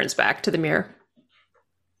she turns back to the mirror.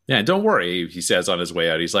 Yeah, don't worry, he says on his way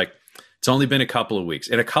out. He's like, it's only been a couple of weeks.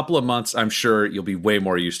 In a couple of months, I'm sure you'll be way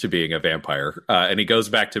more used to being a vampire. And he goes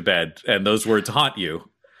back to bed, and those words haunt you.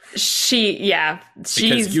 She's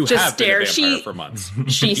you just have been a stares. vampire for months.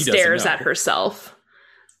 She stares at herself,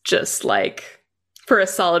 just like for a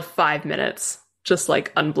solid 5 minutes, just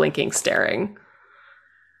like unblinking staring.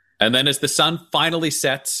 And then as the sun finally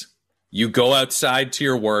sets, you go outside to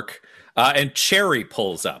your work, and Cherry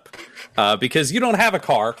pulls up because you don't have a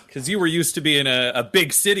car, because you were used to being a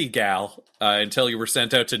big city gal until you were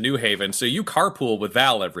sent out to New Haven. So you carpool with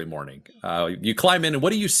Val every morning. You climb in, and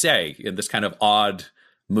what do you say in this kind of odd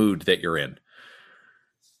mood that you're in?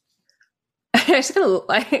 I just gonna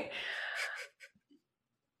like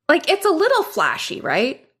it's a little flashy,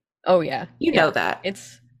 right? Oh yeah, you know that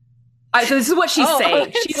it's. This is what she's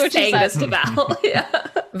saying. She's She's saying this to Val. Yeah.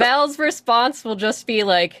 Val's response will just be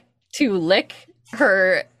like to lick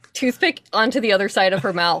her toothpick onto the other side of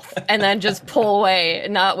her mouth and then just pull away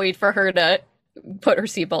and not wait for her to put her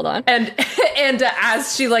seatbelt on. And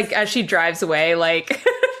as she drives away, like,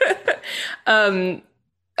 oh,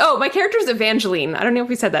 my character's Evangeline. I don't know if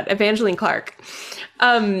we said that. Evangeline Clark.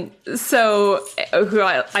 So who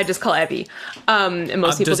I just call Evie. And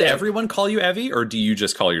most people does do. everyone call you Evie, or do you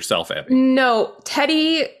just call yourself Evie? No,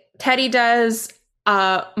 Teddy does.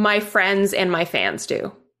 My friends and my fans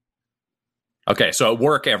do. Okay, so at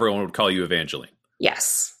work, everyone would call you Evangeline.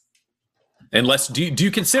 Yes. Unless, do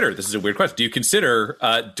you consider, this is a weird question, do you consider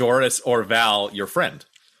Doris or Val your friend?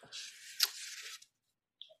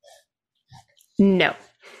 No.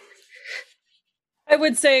 I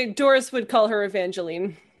would say Doris would call her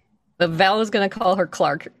Evangeline. The Val is going to call her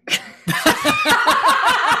Clark.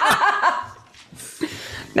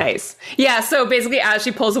 Nice. Yeah, so basically as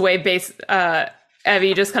she pulls away,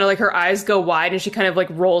 Evie just kind of like her eyes go wide and she kind of like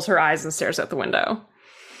rolls her eyes and stares out the window.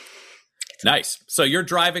 Nice. So you're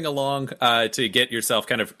driving along to get yourself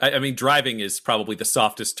kind of, I mean, driving is probably the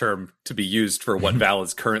softest term to be used for what Val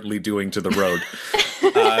is currently doing to the road.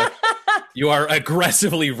 You are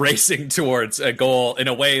aggressively racing towards a goal in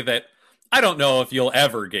a way that I don't know if you'll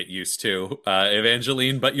ever get used to,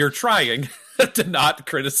 Evangeline, but you're trying to not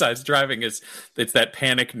criticize driving. It's that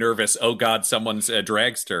panic, nervous, oh God, someone's a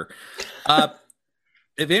dragster.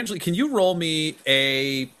 Evangeline, can you roll me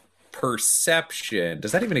a perception?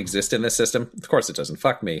 Does that even exist in this system? Of course it doesn't.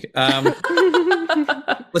 Fuck me.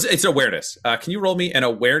 It's awareness. Can you roll me an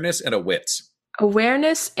awareness and a wits?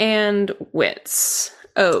 Awareness and wits.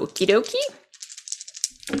 Okie dokie.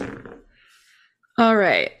 All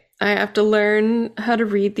right. I have to learn how to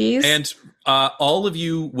read these. And all of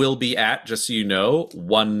you will be at, just so you know,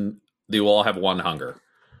 they will all have one hunger.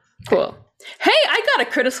 Cool. Hey, I got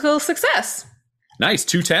a critical success. Nice.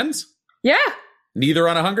 2 10s? Yeah. Neither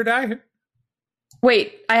on a hunger die?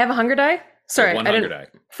 Wait, I have a hunger die? Sorry, one I hunger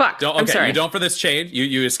didn't. die. Fuck. Okay, I'm sorry. you don't for this chain.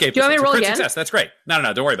 You escaped. Do you want me to roll crit again? Success. That's great. No,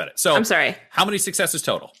 don't worry about it. So I'm sorry. How many successes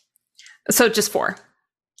total? So just 4.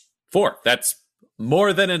 4. That's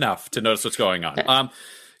more than enough to notice what's going on.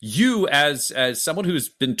 You, as someone who's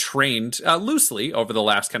been trained loosely over the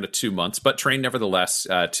last kind of 2 months, but trained nevertheless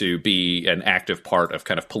to be an active part of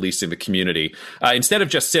kind of policing the community, instead of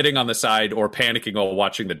just sitting on the side or panicking while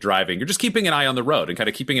watching the driving, you're just keeping an eye on the road and kind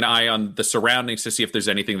of keeping an eye on the surroundings to see if there's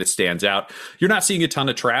anything that stands out. You're not seeing a ton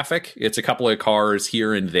of traffic. It's a couple of cars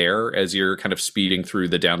here and there as you're kind of speeding through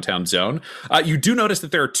the downtown zone. You do notice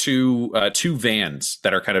that there are two vans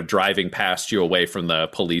that are kind of driving past you away from the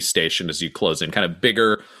police station as you close in, kind of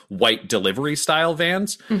bigger white delivery style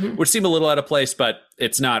vans, which seem a little out of place, but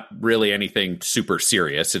it's not really anything super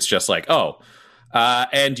serious. It's just like,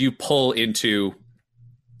 and you pull into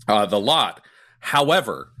the lot.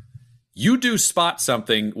 However, you do spot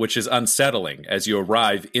something which is unsettling as you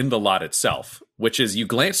arrive in the lot itself, which is you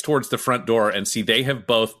glance towards the front door and see they have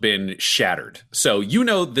both been shattered. So you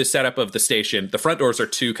know the setup of the station. The front doors are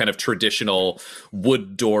 2 kind of traditional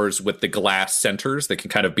wood doors with the glass centers that can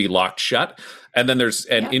kind of be locked shut. And then there's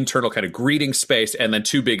an internal kind of greeting space and then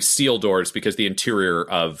 2 big steel doors because the interior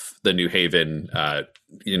of the New Haven,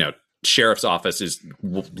 sheriff's office is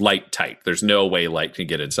light tight. There's no way light can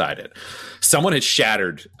get inside it. Someone has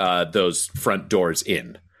shattered those front doors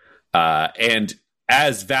in. And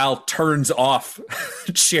as Val turns off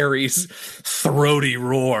Cherry's throaty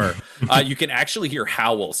roar, you can actually hear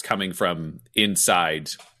howls coming from inside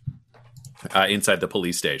the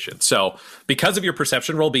police station. So because of your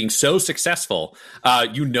perception roll being so successful,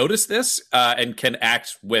 you notice this and can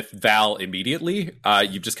act with Val immediately.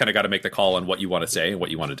 You've just kind of got to make the call on what you want to say and what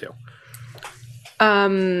you want to do.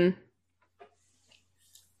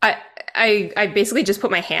 I basically just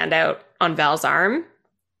put my hand out on Val's arm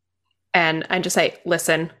and I just say,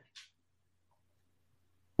 listen.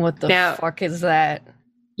 What the fuck is that?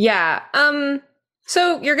 Yeah.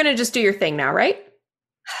 So you're going to just do your thing now, right?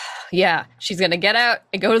 Yeah. She's going to get out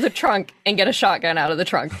and go to the trunk and get a shotgun out of the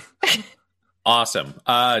trunk. Awesome.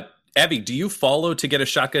 Abby, do you follow to get a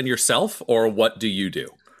shotgun yourself, or what do you do?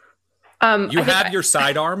 You have your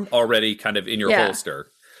sidearm already kind of in your holster.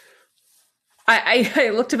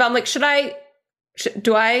 I looked at Val, I'm like,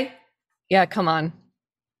 do I? Yeah, come on.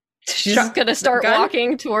 She's just going to start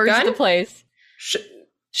walking towards the place. She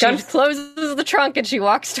closes the trunk and she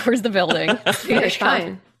walks towards the building. Okay,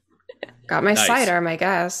 fine. Got my sidearm, I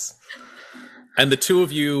guess. And the two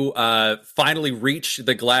of you finally reach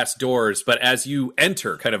the glass doors, but as you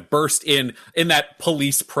enter, kind of burst in that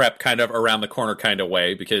police prep kind of around the corner kind of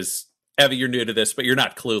way, because Evie, you're new to this, but you're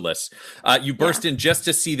not clueless. You burst in just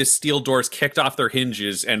to see the steel doors kicked off their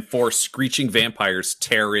hinges and 4 screeching vampires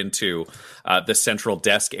tear into the central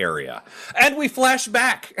desk area. And we flash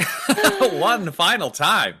back one final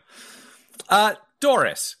time.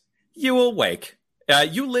 Doris, you awake.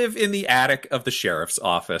 You live in the attic of the sheriff's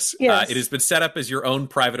office. Yes. It has been set up as your own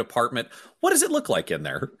private apartment. What does it look like in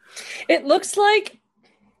there? It looks like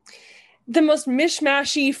the most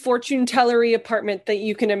mishmashy fortune tellery apartment that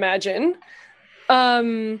you can imagine.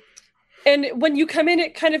 And when you come in,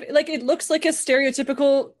 it kind of like, it looks like a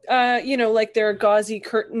stereotypical, like there are gauzy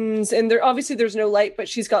curtains and there's no light, but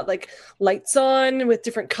she's got like lights on with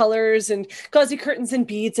different colors and gauzy curtains and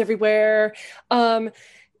beads everywhere.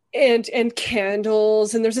 And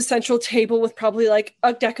candles, and there's a central table with probably like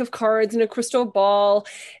a deck of cards and a crystal ball.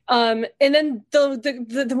 And then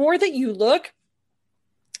the more that you look,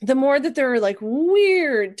 the more that there are like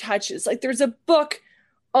weird touches. Like there's a book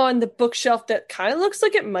on the bookshelf that kind of looks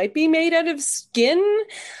like it might be made out of skin.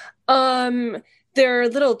 There are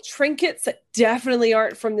little trinkets that definitely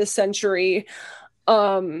aren't from this century.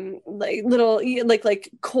 Like little like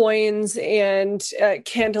coins and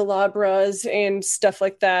candelabras and stuff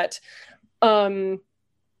like that. So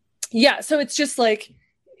it's just like,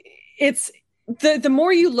 it's the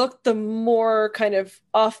more you look, the more kind of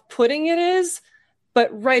off-putting it is.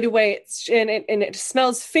 But right away, it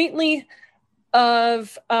smells faintly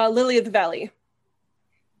of Lily of the Valley.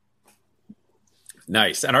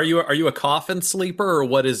 Nice. And are you a coffin sleeper, or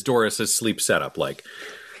what is Doris's sleep setup like?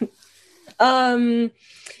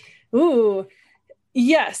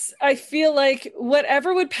 Yes. I feel like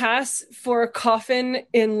whatever would pass for a coffin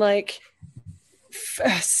in like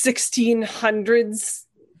 1600s,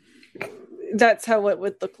 that's how it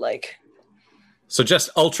would look like. So just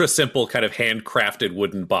ultra simple kind of handcrafted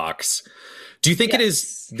wooden box. Do you think it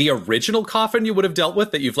is the original coffin you would have dealt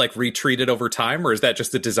with that you've like retreated over time, or is that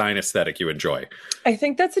just the design aesthetic you enjoy? I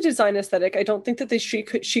think that's a design aesthetic. I don't think that she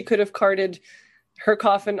could have carded her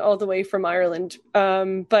coffin all the way from Ireland.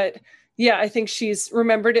 But yeah, I think she's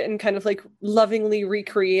remembered it and kind of like lovingly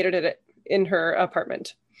recreated it in her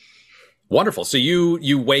apartment. Wonderful. So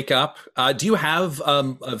you wake up. Do you have,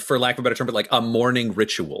 for lack of a better term, but like a morning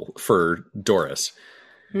ritual for Doris?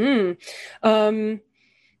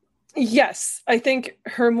 Yes, I think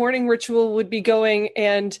her morning ritual would be going,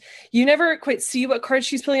 and you never quite see what card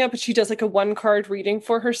she's pulling out, but she does like a 1-card reading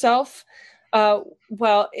for herself.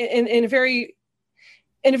 Well, in a very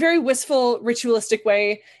wistful, ritualistic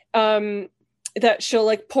way, that she'll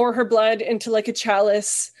like pour her blood into like a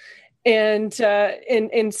chalice and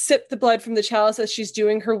sip the blood from the chalice as she's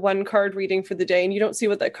doing her 1-card reading for the day. And you don't see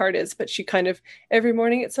what that card is, but she kind of every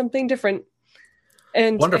morning it's something different.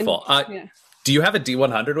 And wonderful. Do you have a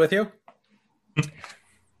D100 with you?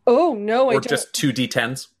 Oh no, I don't. Or just 2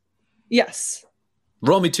 D10s? Yes.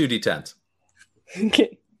 Roll me 2 D10s.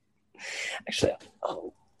 Okay. Actually,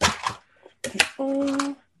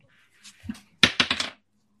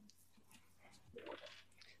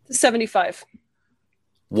 75.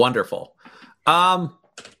 Wonderful. The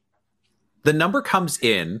number comes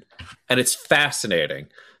in, and it's fascinating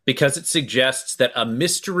because it suggests that a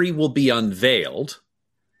mystery will be unveiled,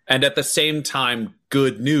 and at the same time,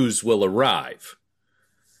 good news will arrive.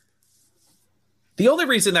 The only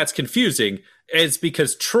reason that's confusing is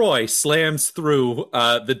because Troy slams through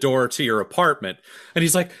the door to your apartment, and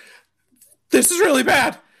he's like, "This is really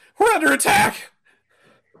bad. We're under attack."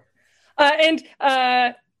 And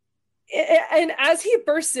as he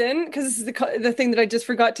bursts in, because this is the thing that I just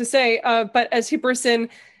forgot to say, but as he bursts in,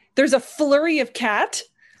 there's a flurry of cat.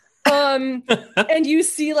 And you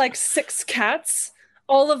see like 6 cats,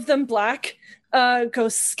 all of them black, go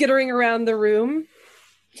skittering around the room.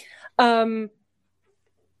 And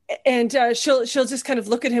she'll just kind of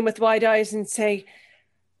look at him with wide eyes and say,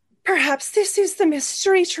 "Perhaps this is the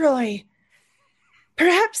mystery, Troy.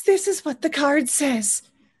 Perhaps this is what the card says."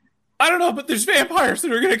 I don't know, but there's vampires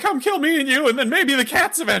that are going to come kill me and you, and then maybe the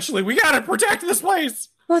cats eventually. We got to protect this place.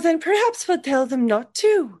 Well, then perhaps we'll tell them not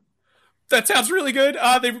to. That sounds really good.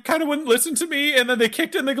 They kind of wouldn't listen to me, and then they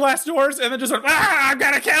kicked in the glass doors, and then just went, I'm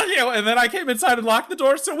going to kill you. And then I came inside and locked the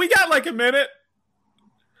door, so we got like a minute.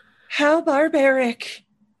 How barbaric.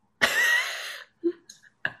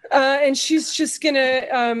 And she's just going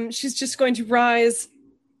to rise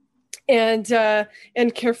and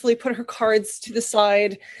carefully put her cards to the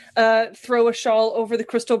side, throw a shawl over the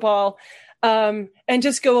crystal ball, and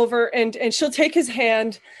just go over and she'll take his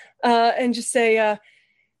hand and just say,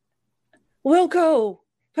 "We'll go,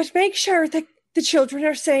 but make sure that the children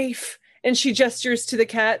are safe." And she gestures to the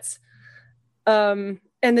cats, and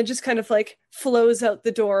then just kind of like flows out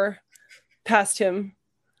the door past him.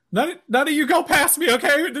 None of you go past me,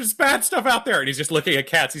 okay? There's bad stuff out there. And he's just looking at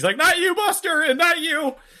cats. He's like, "Not you, Buster, and not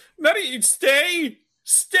you. None of you, stay.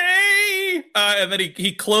 And then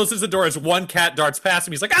he closes the door as one cat darts past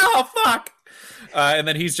him. He's like, "Oh, fuck." And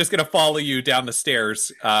then he's just going to follow you down the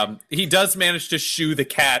stairs. He does manage to shoo the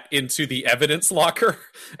cat into the evidence locker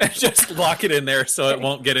and just lock it in there so it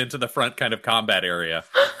won't get into the front kind of combat area.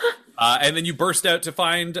 And then you burst out to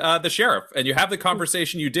find the sheriff, and you have the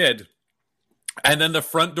conversation you did. And then the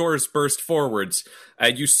front doors burst forwards,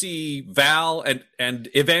 and you see Val and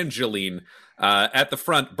Evangeline at the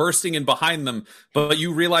front bursting in behind them, but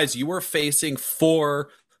you realize you are facing 4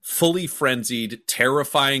 fully frenzied,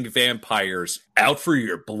 terrifying vampires out for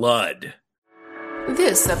your blood.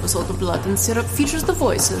 This episode of Blood and Syrup features the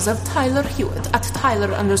voices of Tyler Hewitt at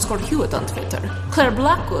Tyler_Hewitt on Twitter, Claire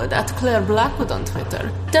Blackwood at Claire Blackwood on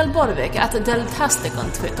Twitter, Del Borvik at Deltastic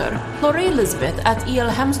on Twitter, Lori Elizabeth at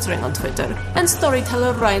E.L. Hamstring on Twitter, and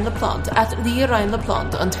storyteller Ryan LaPlante at the Ryan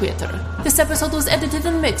LaPlante on Twitter. This episode was edited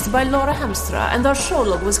and mixed by Laura Hamstra, and our show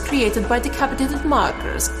log was created by Decapitated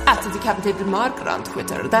Markers at Decapitated Marker on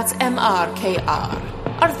Twitter. That's MRKR.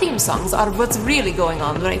 Our theme songs are What's Really Going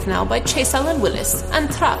On Right Now by Chase Allen Willis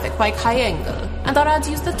and Traffic by Kai Engel. And our ads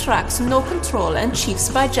use the tracks No Control and Chiefs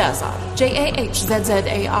by Jazzar,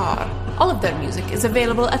 JAHZZAR. All of their music is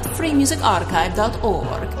available at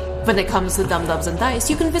freemusicarchive.org. When it comes to Dum Dums and Dice,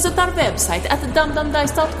 you can visit our website at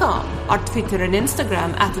dumdumdice.com, our Twitter and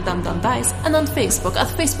Instagram at dumdumdice, and on Facebook at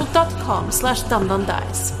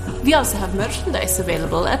facebook.com/dumdumdice. We also have merchandise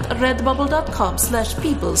available at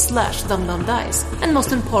redbubble.com/people/dumdumdice. And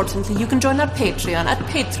most importantly, you can join our Patreon at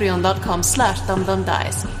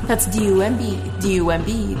patreon.com/dumdumdice. That's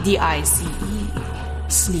DUMBDICE.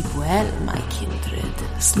 Sleep well, my kindred.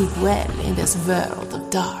 Sleep well in this world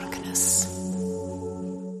of darkness.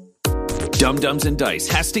 Dum Dums and Dice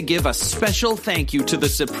has to give a special thank you to the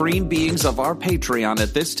supreme beings of our Patreon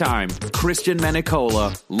at this time: Christian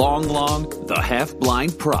Menicola, Long Long, the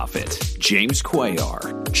Half-Blind Prophet, James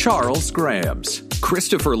Cuellar, Charles Grams,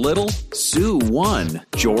 Christopher Little, Sue One,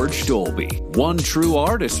 George Dolby, One True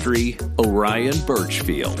Artistry, Orion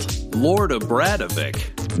Birchfield, Lord of Bradovic,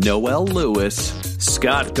 Noel Lewis,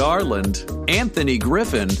 Scott Garland, Anthony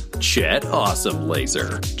Griffin, Chet Awesome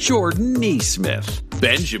Laser, Jordan Neesmith,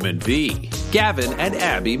 Benjamin V, Gavin and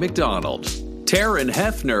Abby McDonald, Taryn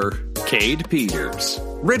Hefner, Cade Peters,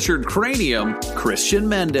 Richard Cranium, Christian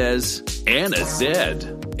Mendez, Anna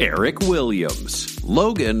Zed, Eric Williams,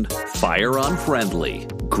 Logan, Fire Unfriendly,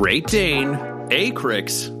 Great Dane,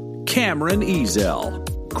 Acrix, Cameron Ezel,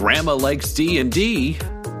 Grandma Likes D&D,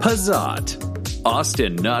 Pazat,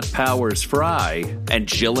 Austin Nut Powers Fry, and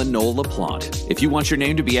Jill and Noel LaPlante. If you want your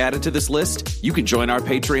name to be added to this list, you can join our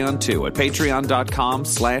Patreon too at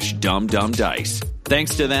patreon.com/dumdumdice.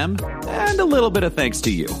 Thanks to them, and a little bit of thanks to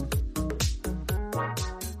you.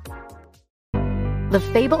 The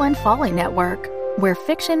Fable and Folly Network, where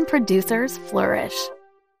fiction producers flourish.